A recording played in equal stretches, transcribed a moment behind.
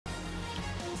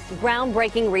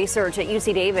Groundbreaking research at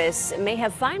UC Davis may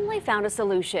have finally found a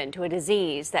solution to a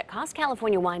disease that costs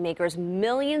California winemakers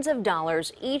millions of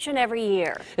dollars each and every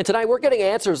year. And tonight we're getting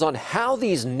answers on how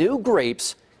these new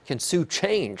grapes can soon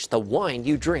change the wine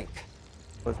you drink.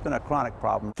 It's been a chronic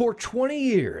problem. For 20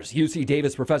 years, UC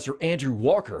Davis professor Andrew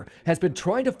Walker has been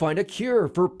trying to find a cure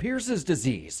for Pierce's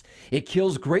disease. It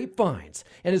kills grapevines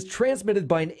and is transmitted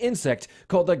by an insect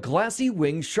called the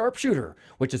glassy-winged sharpshooter,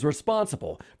 which is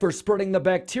responsible for spreading the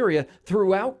bacteria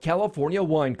throughout California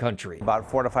wine country. About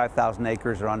 4,000 to 5,000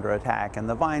 acres are under attack, and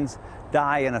the vines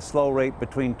die in a slow rate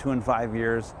between 2 and 5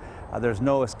 years. There's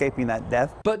no escaping that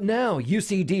death. But now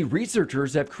UCD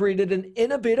researchers have created an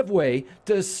innovative way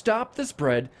to stop the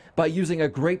spread by using a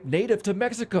grape native to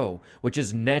Mexico, which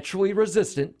is naturally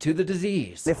resistant to the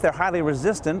disease. If they're highly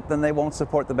resistant, then they won't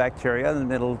support the bacteria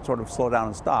and it'll sort of slow down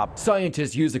and stop.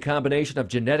 Scientists use a combination of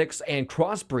genetics and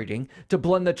crossbreeding to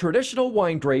blend the traditional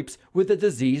wine grapes with the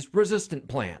disease-resistant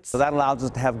plants. So that allows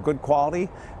us to have good quality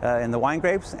in the wine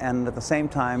grapes and at the same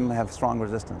time have strong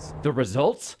resistance. The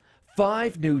results?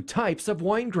 5 new types of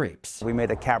wine grapes. We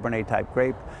made a Cabernet type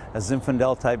grape, a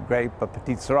Zinfandel type grape, a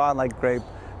Petit Syrah like grape,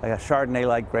 a Chardonnay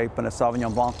like grape, and a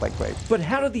Sauvignon Blanc like grape. But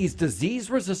how do these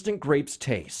disease-resistant grapes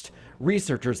taste?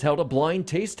 Researchers held a blind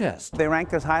taste test. They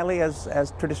ranked as highly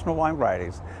as traditional wine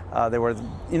varieties. They were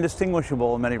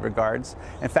indistinguishable in many regards.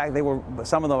 In fact,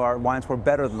 some of our wines were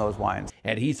better than those wines.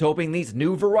 And he's hoping these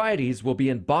new varieties will be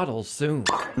in bottles soon.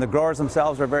 And the growers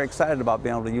themselves are very excited about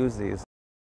being able to use these.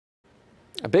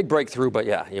 A big breakthrough, but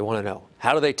yeah, you want to know,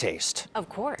 how do they taste? Of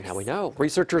course. Now we know.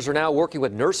 Researchers are now working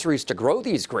with nurseries to grow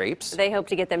these grapes. They hope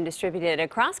to get them distributed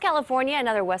across California and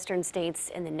other western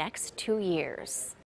states in the next 2 years.